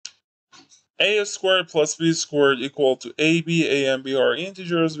a squared plus b squared equal to ab. A and b are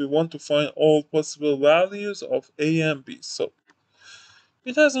integers. We want to find all possible values of a and b. So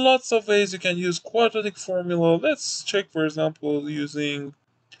it has lots of ways you can use quadratic formula. Let's check, for example, using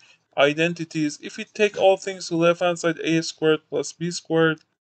identities. If we take all things to left hand side, a squared plus b squared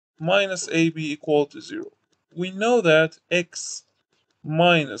minus ab equal to 0. We know that x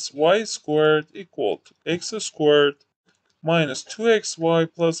minus y squared equal to x squared minus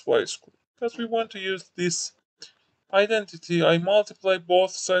 2xy plus y squared. Because we want to use this identity, I multiply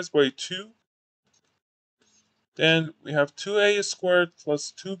both sides by 2. Then we have 2a squared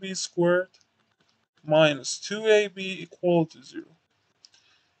plus 2b squared minus 2ab equal to 0.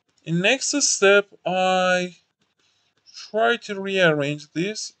 In next step, I try to rearrange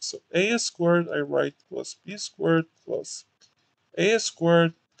this. So a squared I write plus b squared plus a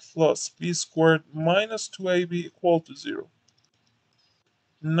squared plus b squared minus 2ab equal to 0.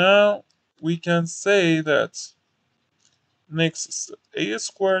 Now we can say that next step, a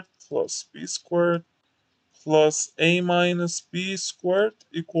squared plus b squared plus a minus b squared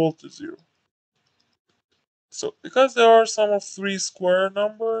equal to 0. So because there are sum of 3 square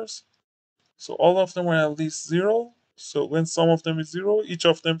numbers, so all of them are at least 0. So when sum of them is 0, each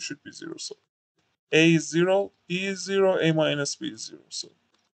of them should be 0. So a is 0, b is 0, a minus b is 0. So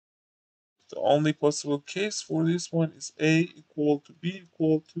the only possible case for this one is a equal to b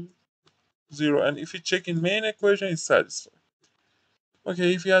equal to 0. And if you check in main equation, it's satisfied.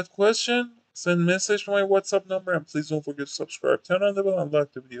 Okay, if you had question, send message to my WhatsApp number, and please don't forget to subscribe, turn on the bell, and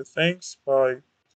like the video. Thanks. Bye.